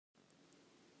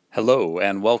Hello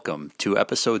and welcome to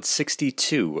episode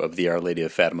 62 of the Our Lady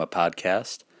of Fatima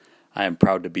podcast. I am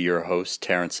proud to be your host,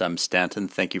 Terrence M. Stanton.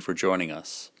 Thank you for joining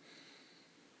us.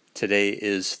 Today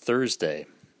is Thursday,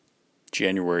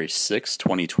 January 6,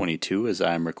 2022, as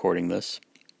I am recording this.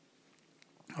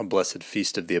 A blessed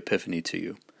feast of the Epiphany to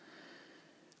you.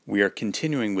 We are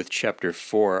continuing with Chapter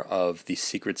 4 of The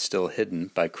Secret Still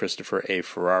Hidden by Christopher A.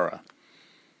 Ferrara.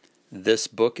 This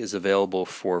book is available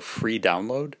for free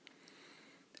download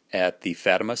at the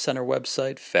Fatima Center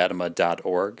website,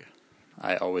 fatima.org.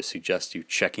 I always suggest you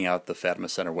checking out the Fatima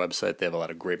Center website. They have a lot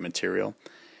of great material.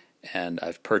 And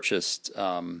I've purchased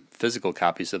physical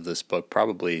copies of this book,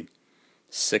 probably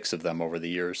 6 of them over the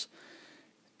years.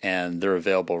 And they're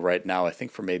available right now, I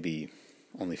think, for maybe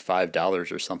only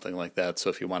 $5 or something like that. So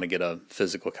if you want to get a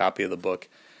physical copy of the book,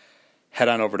 head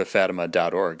on over to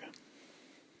fatima.org.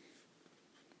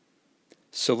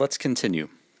 So let's continue.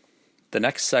 The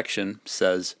next section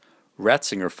says,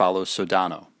 Ratzinger follows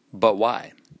Sodano, but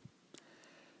why?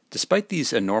 Despite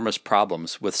these enormous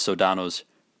problems with Sodano's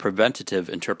preventative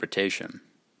interpretation,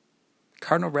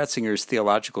 Cardinal Ratzinger's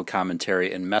theological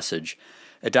commentary and message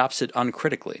adopts it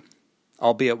uncritically,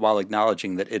 albeit while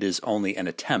acknowledging that it is only an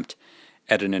attempt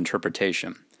at an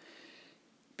interpretation.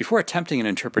 Before attempting an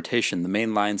interpretation, the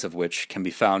main lines of which can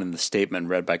be found in the statement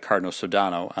read by Cardinal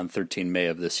Sodano on 13 May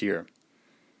of this year.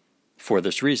 For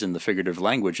this reason, the figurative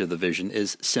language of the vision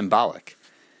is symbolic.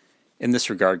 In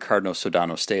this regard, Cardinal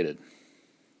Sodano stated,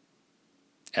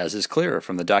 as is clear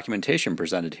from the documentation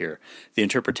presented here, the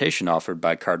interpretation offered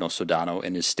by Cardinal Sodano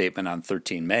in his statement on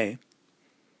 13 May.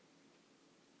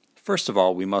 First of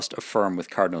all, we must affirm with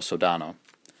Cardinal Sodano.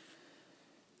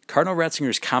 Cardinal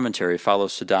Ratzinger's commentary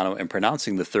follows Sodano in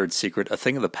pronouncing the third secret a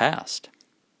thing of the past.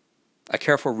 A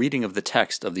careful reading of the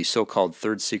text of the so-called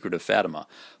Third Secret of Fatima,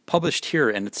 published here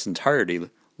in its entirety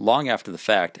long after the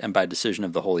fact and by decision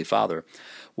of the Holy Father,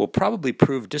 will probably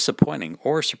prove disappointing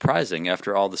or surprising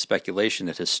after all the speculation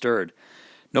it has stirred.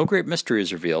 No great mystery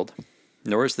is revealed,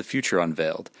 nor is the future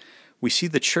unveiled. We see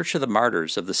the Church of the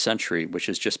Martyrs of the century which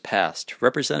has just passed,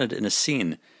 represented in a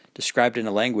scene described in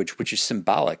a language which is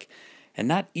symbolic and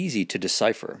not easy to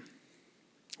decipher.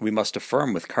 We must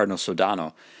affirm with Cardinal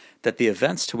Sodano that the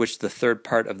events to which the third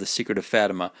part of the Secret of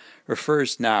Fatima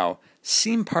refers now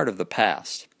seem part of the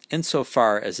past.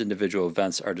 Insofar as individual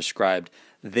events are described,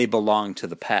 they belong to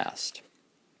the past.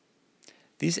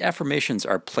 These affirmations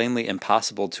are plainly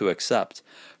impossible to accept,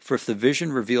 for if the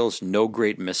vision reveals no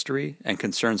great mystery and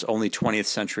concerns only 20th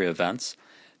century events,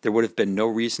 there would have been no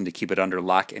reason to keep it under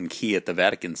lock and key at the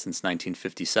Vatican since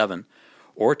 1957,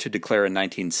 or to declare in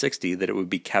 1960 that it would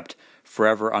be kept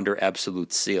forever under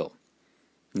absolute seal.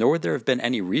 Nor would there have been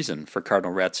any reason for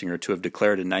Cardinal Ratzinger to have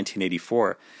declared in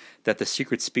 1984 that the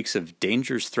secret speaks of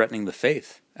dangers threatening the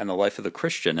faith and the life of the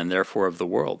Christian and therefore of the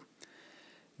world.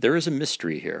 There is a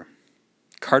mystery here.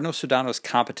 Cardinal Sodano's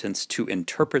competence to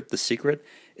interpret the secret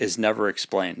is never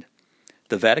explained.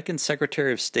 The Vatican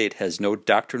Secretary of State has no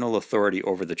doctrinal authority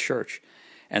over the Church,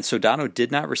 and Sodano did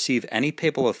not receive any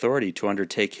papal authority to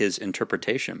undertake his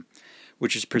interpretation,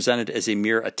 which is presented as a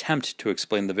mere attempt to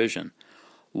explain the vision.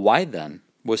 Why, then,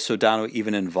 was Sodano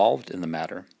even involved in the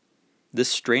matter? This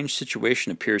strange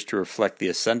situation appears to reflect the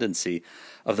ascendancy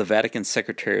of the Vatican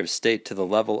Secretary of State to the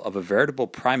level of a veritable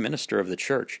prime minister of the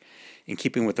Church, in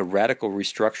keeping with the radical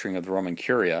restructuring of the Roman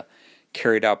Curia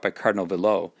carried out by Cardinal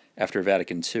Villot after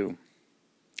Vatican II.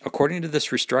 According to this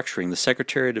restructuring, the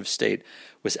Secretariat of State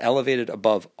was elevated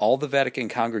above all the Vatican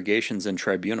congregations and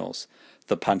tribunals,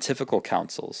 the pontifical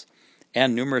councils,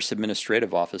 and numerous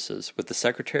administrative offices, with the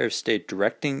Secretary of State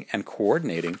directing and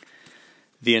coordinating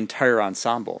the entire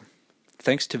ensemble.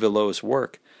 Thanks to Villot's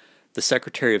work, the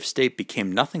Secretary of State became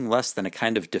nothing less than a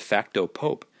kind of de facto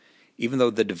pope, even though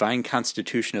the divine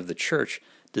constitution of the Church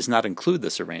does not include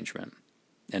this arrangement.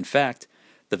 In fact,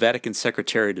 the Vatican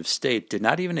Secretariat of State did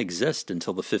not even exist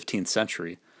until the 15th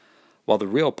century. While the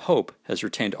real pope has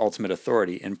retained ultimate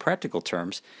authority, in practical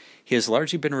terms, he has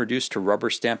largely been reduced to rubber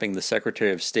stamping the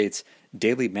Secretary of State's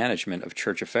daily management of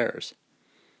church affairs.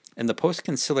 In the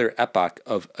post-conciliar epoch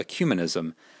of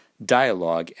ecumenism,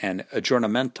 dialogue, and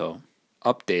aggiornamento,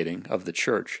 updating of the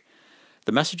Church,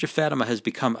 the message of Fatima has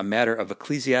become a matter of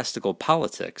ecclesiastical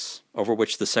politics over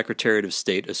which the Secretariat of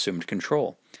State assumed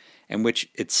control, and which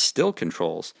it still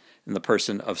controls in the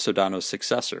person of Sodano's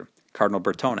successor, Cardinal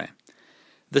Bertone.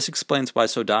 This explains why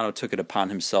Sodano took it upon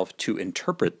himself to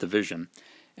interpret the vision,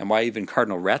 and why even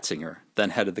Cardinal Ratzinger,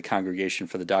 then head of the Congregation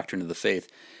for the Doctrine of the Faith,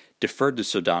 deferred to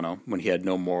Sodano when he had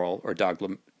no moral or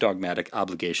dogmatic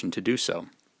obligation to do so.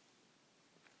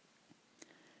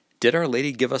 Did Our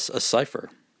Lady give us a cipher?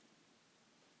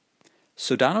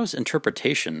 Sodano's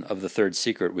interpretation of the third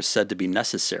secret was said to be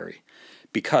necessary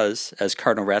because, as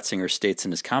Cardinal Ratzinger states in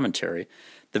his commentary,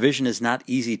 the vision is not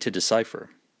easy to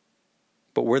decipher.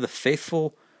 But were the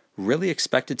faithful really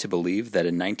expected to believe that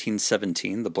in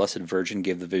 1917 the Blessed Virgin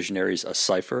gave the visionaries a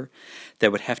cipher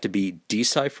that would have to be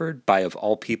deciphered by, of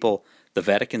all people, the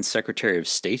Vatican Secretary of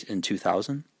State in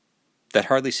 2000? That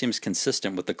hardly seems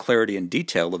consistent with the clarity and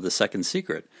detail of the second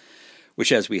secret,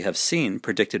 which, as we have seen,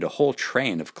 predicted a whole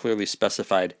train of clearly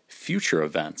specified future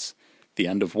events, the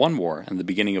end of one war and the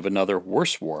beginning of another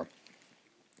worse war,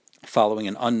 following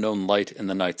an unknown light in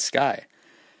the night sky,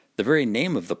 the very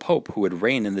name of the Pope who would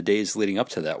reign in the days leading up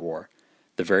to that war,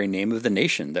 the very name of the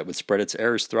nation that would spread its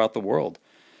errors throughout the world,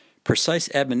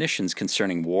 precise admonitions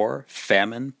concerning war,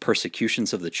 famine,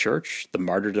 persecutions of the Church, the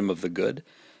martyrdom of the good,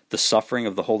 the suffering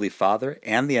of the Holy Father,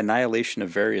 and the annihilation of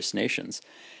various nations,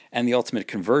 and the ultimate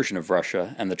conversion of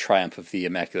Russia and the triumph of the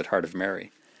Immaculate Heart of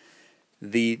Mary.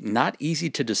 The not easy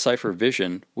to decipher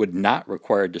vision would not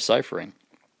require deciphering.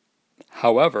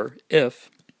 However, if,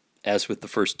 as with the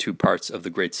first two parts of the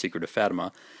Great Secret of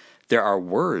Fatima, there are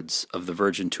words of the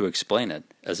Virgin to explain it,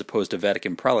 as opposed to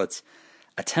Vatican prelates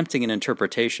attempting an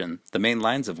interpretation, the main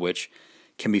lines of which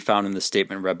can be found in the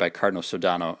statement read by Cardinal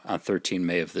Sodano on 13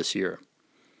 May of this year.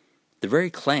 The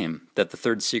very claim that the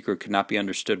third secret could not be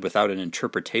understood without an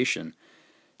interpretation,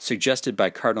 suggested by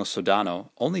Cardinal Sodano,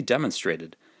 only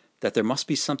demonstrated that there must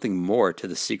be something more to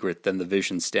the secret than the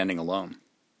vision standing alone.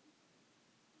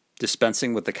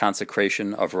 Dispensing with the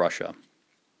consecration of Russia.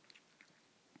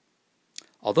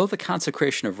 Although the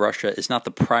consecration of Russia is not the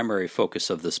primary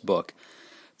focus of this book,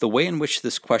 the way in which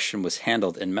this question was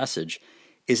handled in Message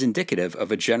is indicative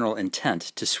of a general intent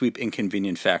to sweep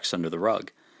inconvenient facts under the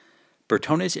rug.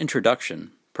 Bertone's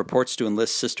introduction purports to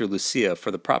enlist Sister Lucia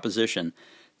for the proposition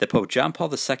that Pope John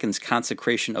Paul II's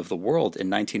consecration of the world in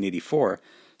 1984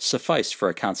 sufficed for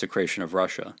a consecration of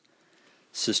Russia.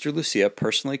 Sister Lucia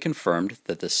personally confirmed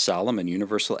that this solemn and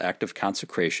universal act of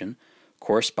consecration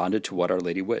corresponded to what Our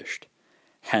Lady wished.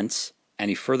 Hence,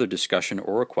 any further discussion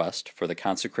or request for the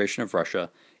consecration of Russia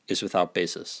is without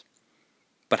basis.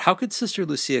 But how could Sister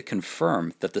Lucia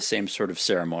confirm that the same sort of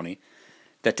ceremony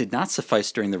that did not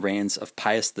suffice during the reigns of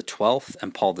Pius XII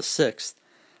and Paul VI,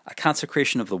 a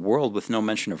consecration of the world with no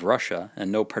mention of Russia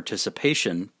and no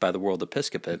participation by the world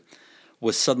episcopate,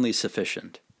 was suddenly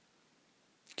sufficient?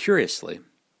 Curiously,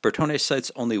 Bertone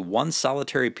cites only one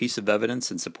solitary piece of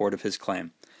evidence in support of his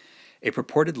claim, a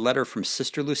purported letter from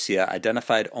Sister Lucia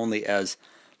identified only as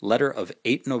Letter of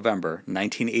 8 November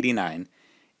 1989,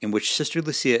 in which Sister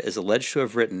Lucia is alleged to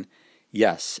have written,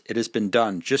 "Yes, it has been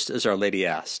done just as Our Lady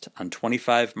asked, on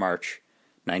 25 March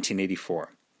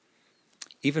 1984.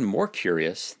 Even more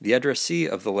curious, the addressee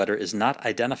of the letter is not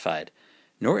identified,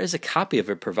 nor is a copy of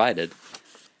it provided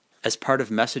as part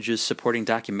of Message's supporting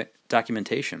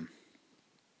documentation.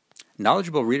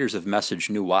 Knowledgeable readers of Message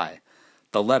knew why.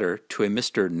 The letter, to a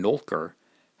Mr. Nolker,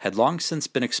 had long since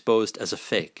been exposed as a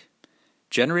fake.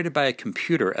 Generated by a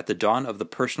computer at the dawn of the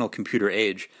personal computer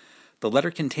age, the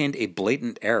letter contained a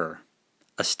blatant error,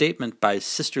 a statement by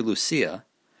Sister Lucia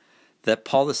that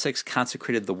Paul VI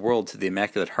consecrated the world to the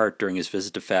Immaculate Heart during his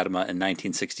visit to Fatima in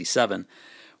 1967,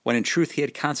 when in truth he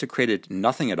had consecrated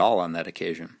nothing at all on that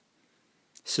occasion.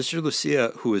 Sister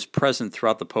Lucia, who was present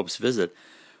throughout the Pope's visit,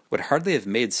 would hardly have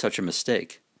made such a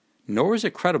mistake. Nor is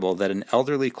it credible that an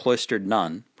elderly cloistered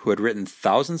nun, who had written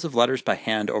thousands of letters by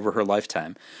hand over her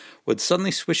lifetime, would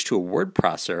suddenly switch to a word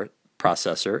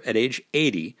processor at age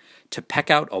 80 to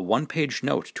peck out a one-page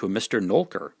note to a Mr.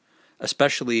 Nolker,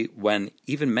 especially when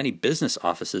even many business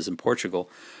offices in Portugal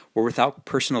were without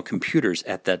personal computers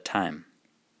at that time.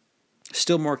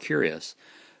 Still more curious,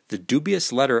 the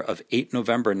dubious letter of 8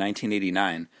 November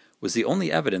 1989 was the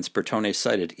only evidence Bertone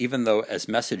cited, even though, as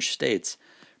Message states,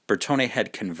 Bertone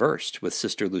had conversed with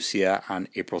Sister Lucia on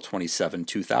April 27,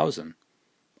 2000,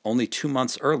 only 2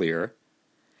 months earlier,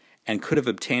 and could have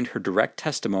obtained her direct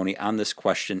testimony on this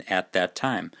question at that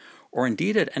time, or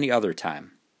indeed at any other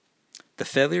time. The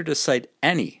failure to cite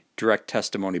any direct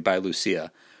testimony by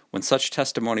Lucia, when such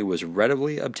testimony was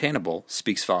readily obtainable,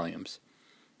 speaks volumes.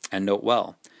 And note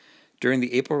well, during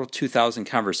the April 2000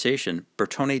 conversation,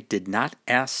 Bertone did not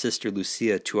ask Sister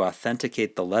Lucia to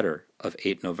authenticate the letter of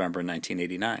 8 November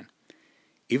 1989.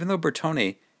 Even though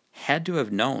Bertone had to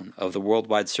have known of the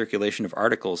worldwide circulation of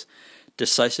articles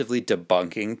decisively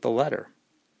debunking the letter.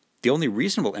 The only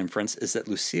reasonable inference is that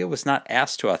Lucia was not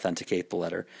asked to authenticate the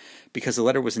letter because the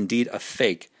letter was indeed a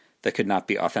fake that could not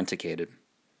be authenticated.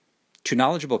 To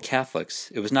knowledgeable Catholics,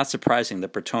 it was not surprising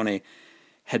that Bertone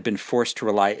had been forced to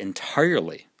rely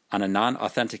entirely on a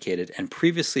non-authenticated and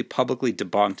previously publicly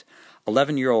debunked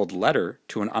 11-year-old letter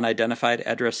to an unidentified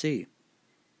addressee.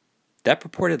 That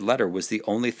purported letter was the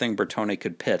only thing Bertone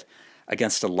could pit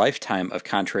against a lifetime of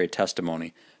contrary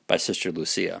testimony by Sister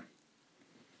Lucia.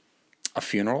 A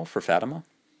funeral for Fatima?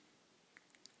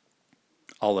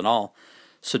 All in all,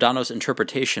 Sodano's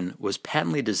interpretation was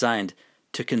patently designed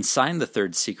to consign the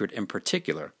third secret in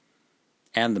particular,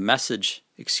 and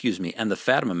the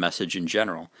Fatima message in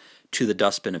general, to the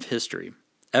dustbin of history,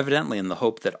 evidently in the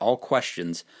hope that all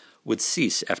questions would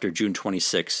cease after June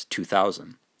 26,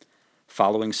 2000.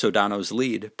 Following Sodano's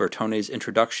lead, Bertone's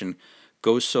introduction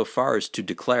goes so far as to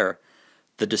declare,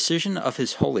 "The decision of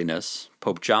His Holiness,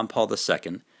 Pope John Paul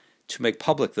II, to make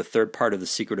public the third part of the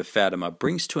secret of Fatima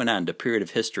brings to an end a period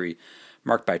of history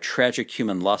marked by tragic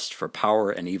human lust for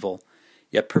power and evil,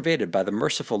 yet pervaded by the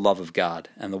merciful love of God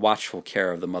and the watchful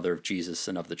care of the Mother of Jesus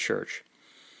and of the Church."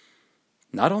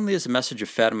 Not only is the message of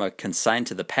Fatima consigned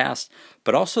to the past,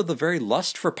 but also the very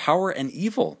lust for power and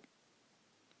evil.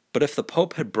 But if the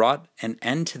Pope had brought an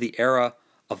end to the era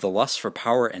of the lust for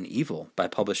power and evil by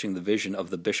publishing the vision of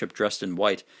the bishop dressed in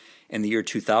white in the year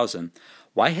 2000,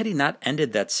 why had he not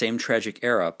ended that same tragic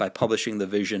era by publishing the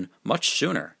vision much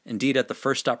sooner, indeed at the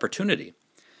first opportunity?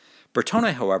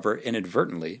 Bertone, however,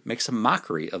 inadvertently makes a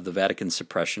mockery of the Vatican's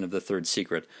suppression of the third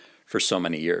secret for so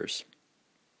many years.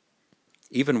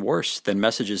 Even worse than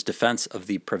Message's defense of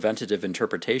the preventative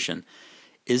interpretation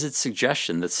is its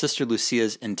suggestion that Sister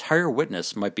Lucia's entire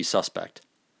witness might be suspect.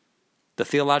 The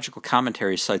theological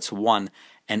commentary cites one,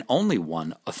 and only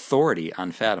one, authority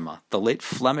on Fatima, the late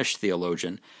Flemish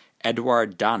theologian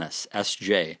Edouard Danis,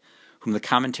 S.J., whom the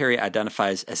commentary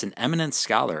identifies as an eminent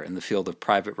scholar in the field of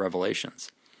private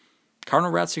revelations.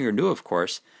 Cardinal Ratzinger knew, of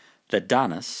course, that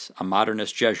Danis, a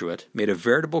modernist Jesuit, made a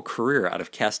veritable career out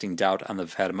of casting doubt on the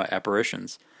Fatima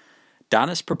apparitions.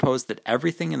 Danis proposed that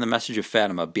everything in the message of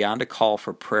Fatima, beyond a call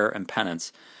for prayer and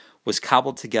penance, was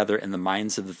cobbled together in the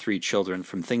minds of the three children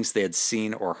from things they had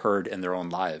seen or heard in their own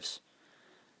lives.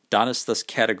 Danis thus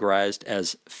categorized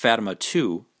as Fatima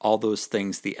too all those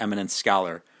things the eminent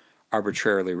scholar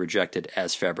arbitrarily rejected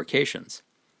as fabrications,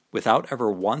 without ever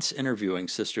once interviewing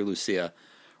Sister Lucia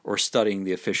or studying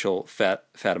the official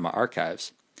Fatima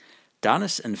archives.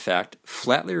 Danis, in fact,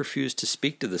 flatly refused to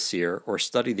speak to the seer or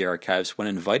study the archives when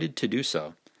invited to do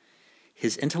so.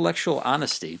 His intellectual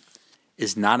honesty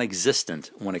is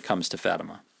non-existent when it comes to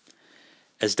Fatima.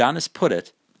 As Danis put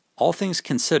it, all things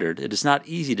considered, it is not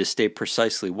easy to state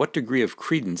precisely what degree of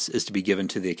credence is to be given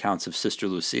to the accounts of Sister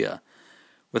Lucia.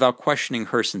 Without questioning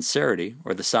her sincerity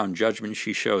or the sound judgment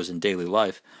she shows in daily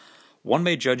life, one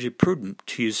may judge it prudent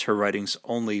to use her writings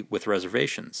only with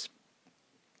reservations.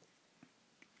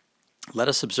 Let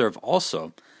us observe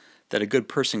also that a good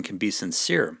person can be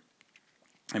sincere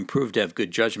and prove to have good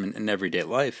judgment in everyday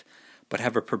life, but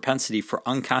have a propensity for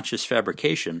unconscious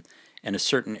fabrication in a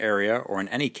certain area, or in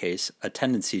any case, a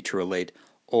tendency to relate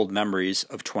old memories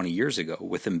of 20 years ago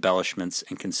with embellishments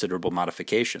and considerable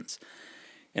modifications.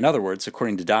 In other words,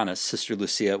 according to Danis, Sister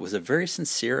Lucia was a very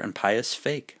sincere and pious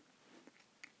fake.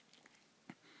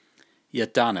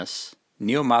 Yet Danis,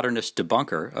 neo-modernist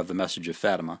debunker of the message of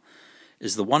Fatima,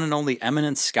 is the one and only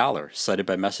eminent scholar cited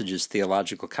by Message's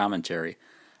theological commentary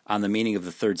on the meaning of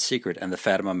the third secret and the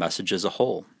Fatima message as a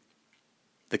whole.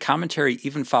 The commentary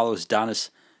even follows Danis'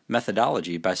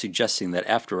 methodology by suggesting that,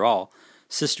 after all,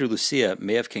 Sister Lucia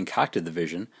may have concocted the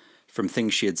vision from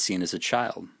things she had seen as a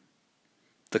child.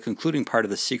 The concluding part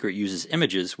of the secret uses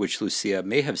images which Lucia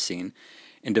may have seen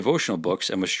in devotional books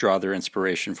and which draw their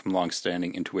inspiration from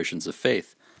long-standing intuitions of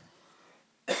faith.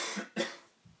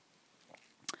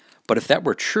 But if that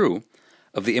were true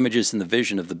of the images in the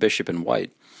vision of the bishop in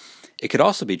white, it could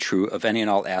also be true of any and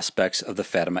all aspects of the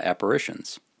Fatima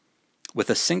apparitions. With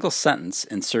a single sentence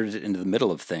inserted into the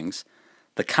middle of things,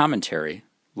 the commentary,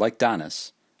 like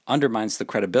Danis, undermines the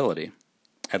credibility,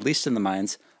 at least in the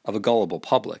minds of a gullible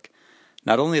public,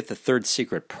 not only of the third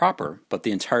secret proper, but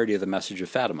the entirety of the message of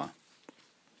Fatima.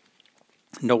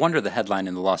 No wonder the headline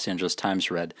in the Los Angeles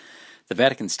Times read, "The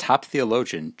Vatican's top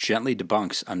theologian gently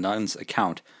debunks a nun's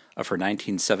account of her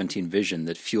 1917 vision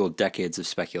that fueled decades of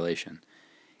speculation."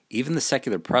 Even the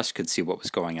secular press could see what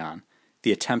was going on,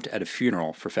 the attempt at a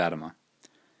funeral for Fatima.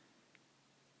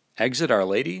 Exit Our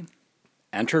Lady,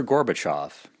 enter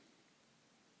Gorbachev.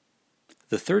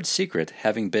 The third secret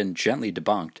having been gently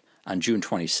debunked on June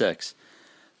 26,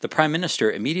 the Prime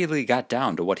Minister immediately got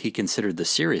down to what he considered the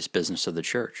serious business of the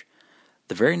Church.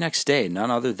 The very next day, none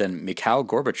other than Mikhail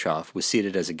Gorbachev was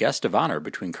seated as a guest of honor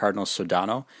between Cardinal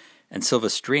Sodano and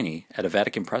Silvestrini at a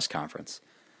Vatican press conference.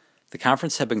 The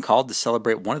conference had been called to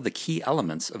celebrate one of the key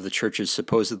elements of the Church's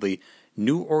supposedly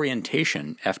new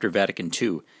orientation after Vatican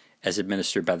II, as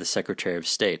administered by the Secretary of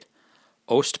State,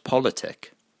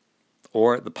 Ostpolitik,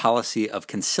 or the policy of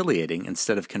conciliating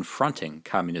instead of confronting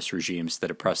communist regimes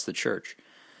that oppress the Church.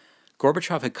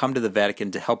 Gorbachev had come to the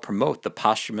Vatican to help promote the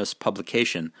posthumous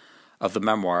publication of the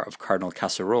memoir of Cardinal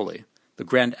Casaroli, the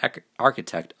grand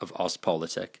architect of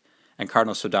Ostpolitik, and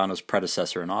Cardinal Sodano's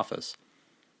predecessor in office.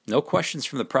 No questions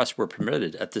from the press were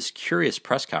permitted at this curious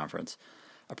press conference,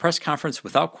 a press conference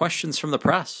without questions from the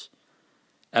press.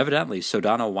 Evidently,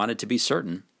 Sodano wanted to be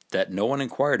certain that no one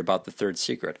inquired about the third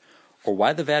secret, or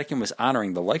why the Vatican was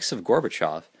honoring the likes of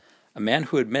Gorbachev, a man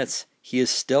who admits he is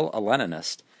still a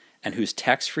Leninist and whose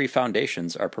tax-free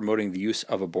foundations are promoting the use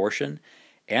of abortion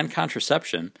and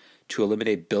contraception to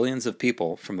eliminate billions of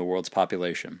people from the world's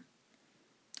population.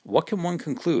 What can one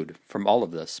conclude from all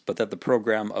of this but that the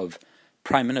program of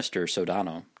Prime Minister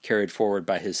Sodano, carried forward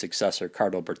by his successor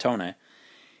Cardinal Bertone,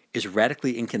 is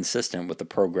radically inconsistent with the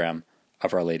program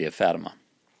of Our Lady of Fatima?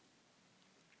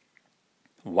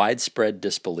 Widespread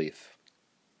disbelief.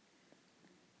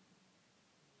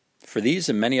 For these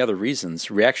and many other reasons,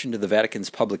 reaction to the Vatican's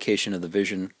publication of the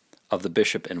vision of the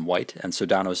Bishop in White and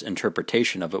Sodano's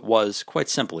interpretation of it was, quite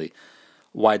simply,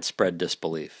 widespread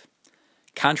disbelief.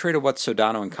 Contrary to what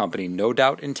Sodano and company no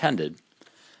doubt intended,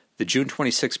 the June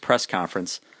 26 press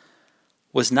conference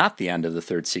was not the end of the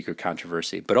Third Secret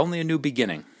controversy, but only a new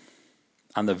beginning.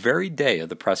 On the very day of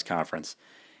the press conference,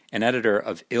 an editor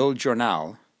of Il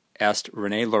Giornale asked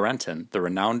René Laurentin, the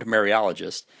renowned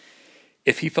Mariologist,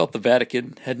 if he felt the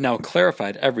Vatican had now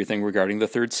clarified everything regarding the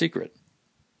Third Secret.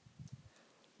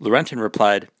 Laurentin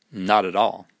replied, "Not at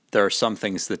all. There are some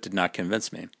things that did not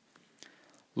convince me."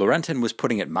 Laurentin was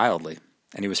putting it mildly,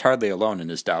 and he was hardly alone in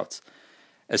his doubts.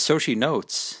 As Soci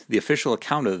notes, the official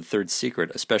account of the Third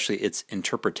Secret, especially its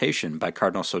interpretation by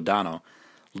Cardinal Sodano,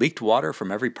 leaked water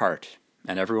from every part,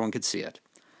 and everyone could see it.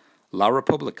 La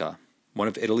Repubblica, one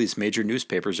of Italy's major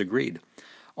newspapers, agreed.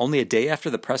 Only a day after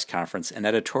the press conference, an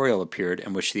editorial appeared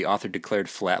in which the author declared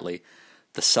flatly,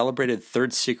 "The celebrated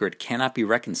Third Secret cannot be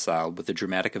reconciled with the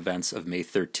dramatic events of May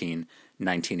 13,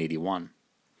 1981.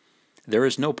 There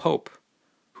is no pope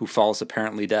who falls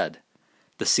apparently dead.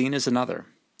 The scene is another,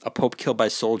 a pope killed by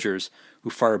soldiers who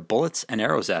fired bullets and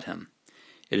arrows at him.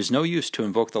 It is no use to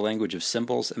invoke the language of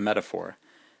symbols and metaphor.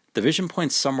 The vision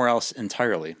points somewhere else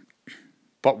entirely."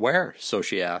 "But where?"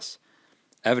 Soci asks.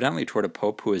 "Evidently toward a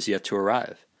pope who is yet to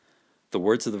arrive. The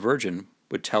words of the Virgin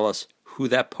would tell us who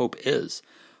that pope is,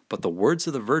 but the words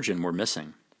of the Virgin were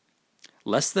missing."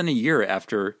 Less than a year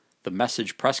after the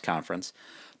Message press conference,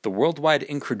 the worldwide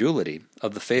incredulity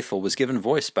of the faithful was given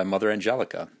voice by Mother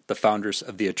Angelica, the founders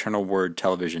of the Eternal Word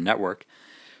television network,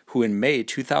 who in May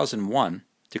 2001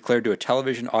 declared to a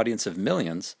television audience of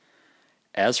millions,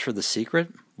 "As for the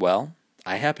secret, well,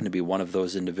 I happen to be one of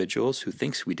those individuals who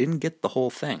thinks we didn't get the whole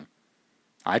thing.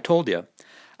 I told you.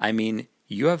 I mean,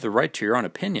 you have the right to your own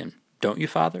opinion, don't you,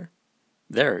 Father?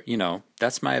 There,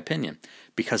 that's my opinion,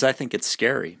 because I think it's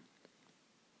scary."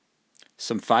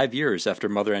 Some 5 years after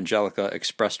Mother Angelica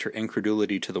expressed her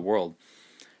incredulity to the world,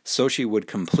 Soci would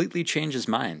completely change his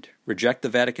mind, reject the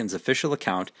Vatican's official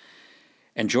account,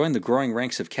 and join the growing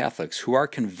ranks of Catholics who are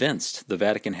convinced the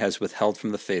Vatican has withheld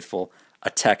from the faithful a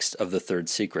text of the Third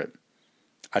Secret,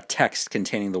 a text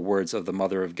containing the words of the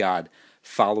Mother of God,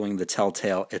 following the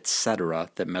telltale etc.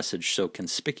 that Message so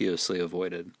conspicuously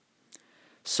avoided.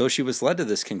 Soci was led to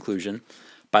this conclusion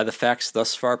by the facts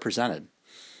thus far presented.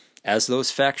 As those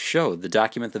facts show, the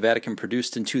document the Vatican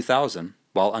produced in 2000,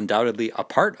 while undoubtedly a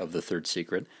part of the Third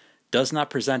Secret, does not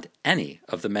present any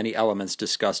of the many elements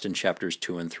discussed in chapters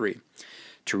 2 and 3.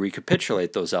 To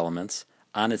recapitulate those elements,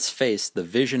 on its face, the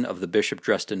vision of the bishop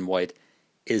dressed in white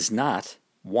is not,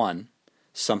 1,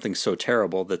 something so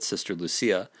terrible that Sister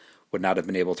Lucia would not have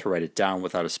been able to write it down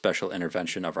without a special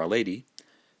intervention of Our Lady;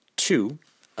 2,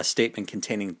 a statement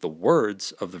containing the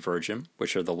words of the Virgin,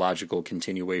 which are the logical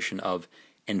continuation of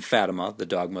 "In Fatima, the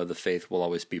dogma of the faith will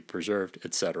always be preserved,"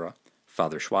 etc.,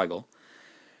 Father Schweigel;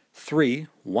 3,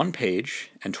 1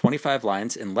 page and 25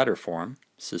 lines in letter form,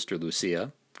 Sister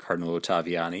Lucia, Cardinal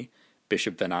Ottaviani,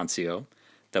 Bishop Venanzio,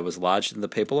 that was lodged in the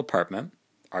papal apartment,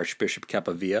 Archbishop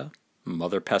Capavia,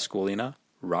 Mother Pasqualina,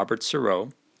 Robert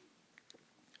Serot;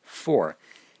 4,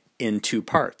 in 2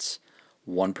 parts,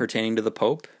 one pertaining to the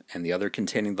Pope and the other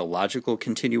containing the logical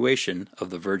continuation of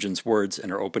the Virgin's words in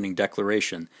her opening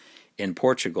declaration, "In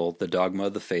Portugal, the dogma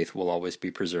of the faith will always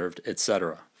be preserved,"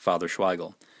 etc., Father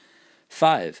Schweigel;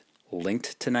 5,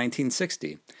 linked to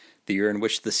 1960, the year in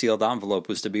which the sealed envelope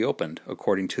was to be opened,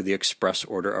 according to the express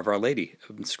order of Our Lady,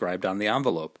 inscribed on the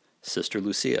envelope, Sister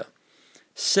Lucia;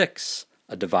 6,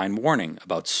 a divine warning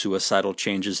about suicidal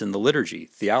changes in the liturgy,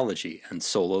 theology, and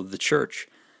soul of the Church,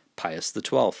 Pius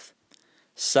XII;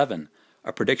 7,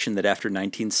 a prediction that after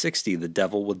 1960 the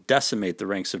devil will decimate the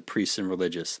ranks of priests and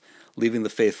religious, leaving the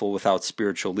faithful without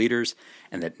spiritual leaders,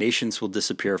 and that nations will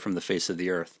disappear from the face of the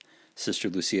earth. Sister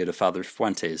Lucia de Father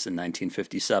Fuentes in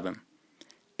 1957.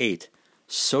 8.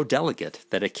 So delicate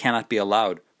that it cannot be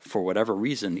allowed, for whatever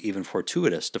reason, even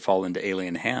fortuitous, to fall into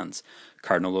alien hands.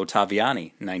 Cardinal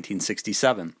Ottaviani,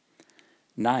 1967.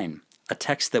 9. A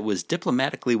text that was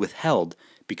diplomatically withheld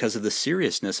because of the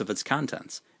seriousness of its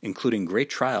contents, including great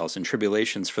trials and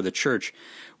tribulations for the Church,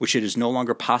 which it is no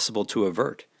longer possible to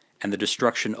avert, and the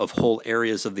destruction of whole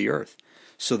areas of the earth,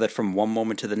 so that from one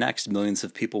moment to the next millions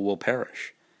of people will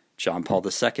perish. John Paul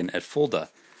II at Fulda,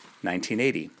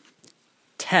 1980.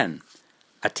 10.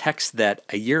 A text that,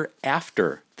 a year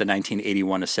after the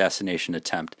 1981 assassination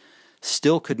attempt,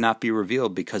 still could not be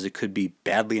revealed because it could be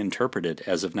badly interpreted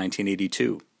as of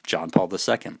 1982. John Paul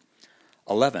II.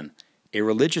 11. A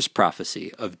religious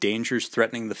prophecy of dangers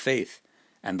threatening the faith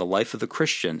and the life of the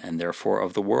Christian and therefore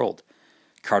of the world.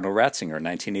 Cardinal Ratzinger,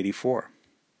 1984.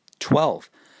 12.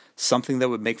 Something that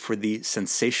would make for the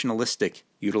sensationalistic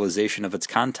utilization of its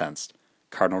contents.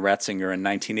 Cardinal Ratzinger in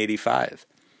 1985.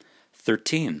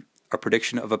 13. A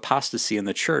prediction of apostasy in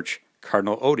the Church.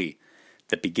 Cardinal Oddi,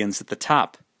 that begins at the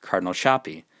top. Cardinal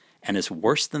Sciappi, and is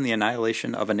worse than the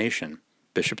annihilation of a nation.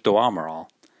 Bishop d'Almeral.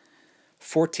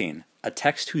 14. A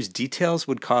text whose details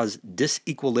would cause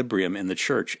disequilibrium in the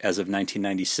Church as of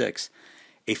 1996,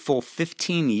 a full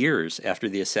 15 years after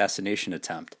the assassination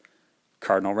attempt.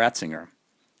 Cardinal Ratzinger.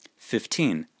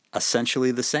 15.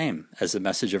 Essentially the same as the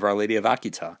message of Our Lady of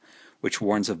Akita, which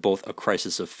warns of both a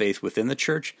crisis of faith within the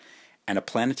Church and a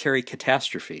planetary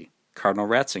catastrophe. Cardinal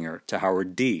Ratzinger to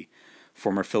Howard D.,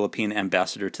 former Philippine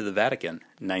ambassador to the Vatican,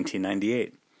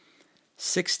 1998.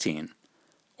 16.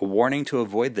 A warning to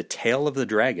avoid the tail of the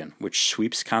dragon, which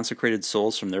sweeps consecrated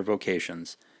souls from their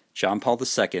vocations. John Paul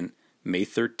II, May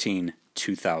 13,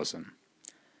 2000.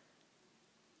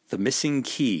 The missing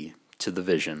key to the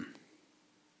vision.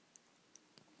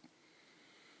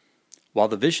 While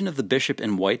the vision of the bishop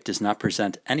in white does not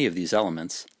present any of these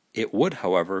elements, it would,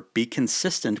 however, be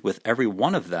consistent with every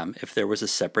one of them if there was a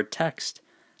separate text,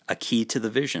 a key to the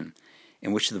vision,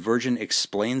 in which the Virgin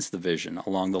explains the vision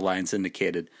along the lines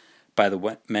indicated by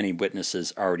the many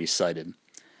witnesses already cited.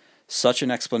 Such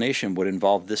an explanation would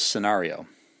involve this scenario.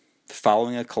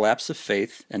 Following a collapse of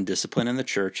faith and discipline in the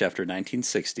Church after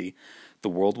 1960, the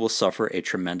world will suffer a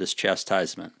tremendous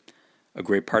chastisement. A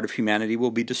great part of humanity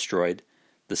will be destroyed,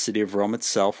 the city of Rome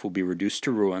itself will be reduced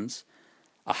to ruins,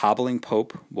 a hobbling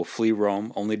pope will flee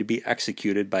Rome only to be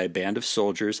executed by a band of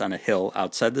soldiers on a hill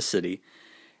outside the city,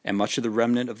 and much of the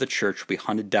remnant of the Church will be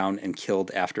hunted down and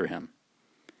killed after him.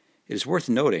 It is worth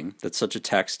noting that such a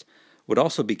text would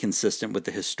also be consistent with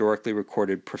the historically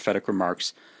recorded prophetic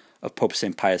remarks of Pope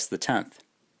St. Pius X.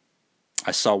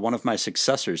 I saw one of my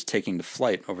successors taking to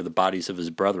flight over the bodies of his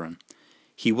brethren.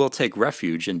 He will take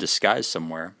refuge in disguise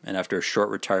somewhere, and after a short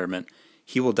retirement,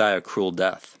 he will die a cruel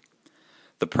death.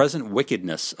 The present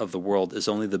wickedness of the world is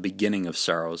only the beginning of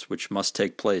sorrows which must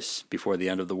take place before the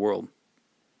end of the world.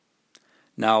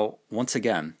 Now, once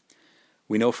again,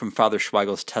 we know from Father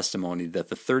Schweigel's testimony that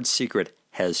the third secret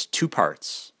has two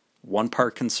parts. One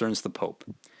part concerns the Pope,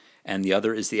 and the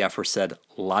other is the aforesaid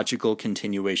logical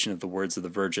continuation of the words of the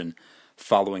Virgin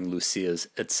following Lucia's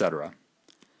etc.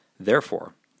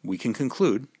 Therefore, we can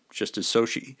conclude, just as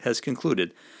Sochi has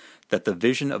concluded, that the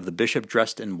vision of the bishop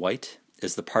dressed in white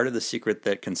is the part of the secret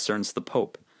that concerns the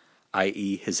Pope,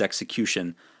 i.e. his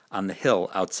execution on the hill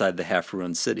outside the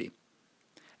half-ruined city,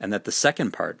 and that the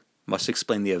second part must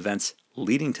explain the events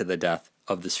leading to the death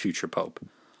of this future Pope.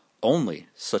 Only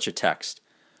such a text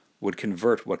would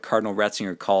convert what Cardinal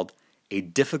Ratzinger called a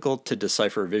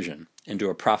difficult-to-decipher vision into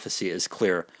a prophecy as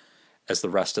clear as the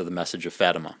rest of the message of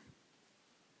Fatima.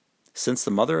 Since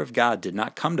the Mother of God did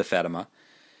not come to Fatima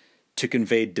to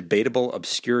convey debatable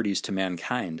obscurities to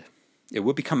mankind, it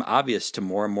would become obvious to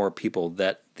more and more people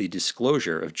that the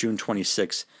disclosure of June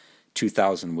 26,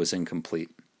 2000 was incomplete.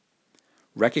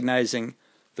 Recognizing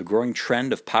the growing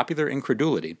trend of popular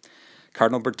incredulity,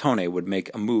 Cardinal Bertone would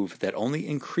make a move that only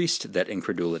increased that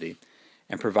incredulity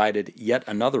and provided yet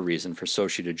another reason for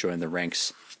Sochi to join the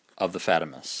ranks of the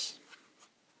Fatimists.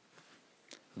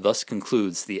 Thus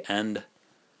concludes the end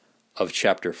of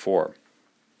Chapter 4.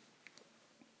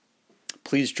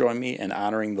 Please join me in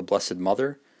honoring the Blessed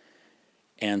Mother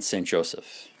and Saint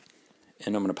Joseph.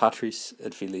 In nomine Patris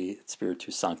et Filii et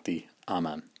Spiritus Sancti.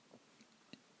 Amen.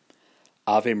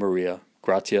 Ave Maria,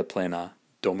 gratia plena,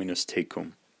 Dominus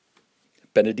tecum.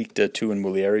 Benedicta tu in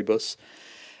mulieribus,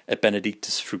 et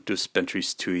benedictus fructus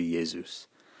ventris tui, Iesus.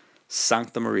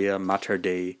 Sancta Maria, Mater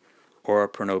Dei, ora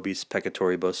pro nobis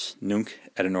peccatoribus, nunc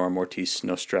et in hora mortis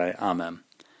nostrae. Amen.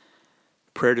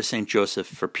 Prayer to St. Joseph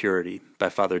for Purity by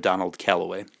Father Donald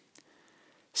Calloway.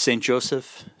 St.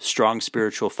 Joseph, strong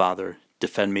spiritual father,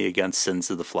 defend me against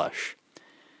sins of the flesh.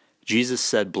 Jesus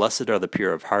said, "Blessed are the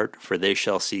pure of heart, for they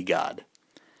shall see God."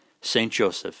 St.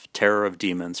 Joseph, terror of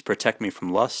demons, protect me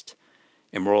from lust,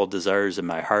 immoral desires in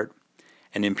my heart,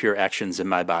 and impure actions in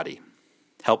my body.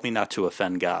 Help me not to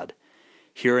offend God.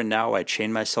 Here and now I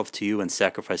chain myself to you and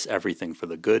sacrifice everything for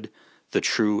the good, the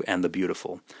true, and the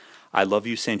beautiful. I love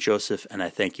you, St. Joseph, and I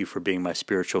thank you for being my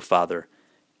spiritual father.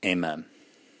 Amen.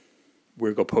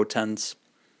 Virgo potens,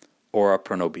 ora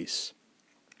pro nobis.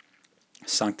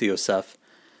 Sancti Joseph,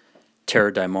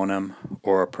 terror daemonem,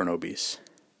 ora pro nobis.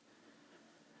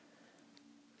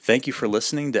 Thank you for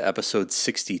listening to episode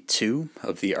 62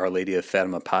 of the Our Lady of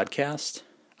Fatima podcast.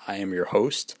 I am your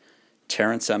host,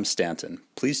 Terrence M. Stanton.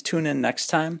 Please tune in next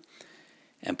time,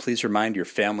 and please remind your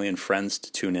family and friends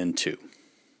to tune in too.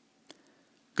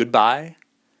 Goodbye,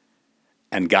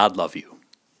 and God love you.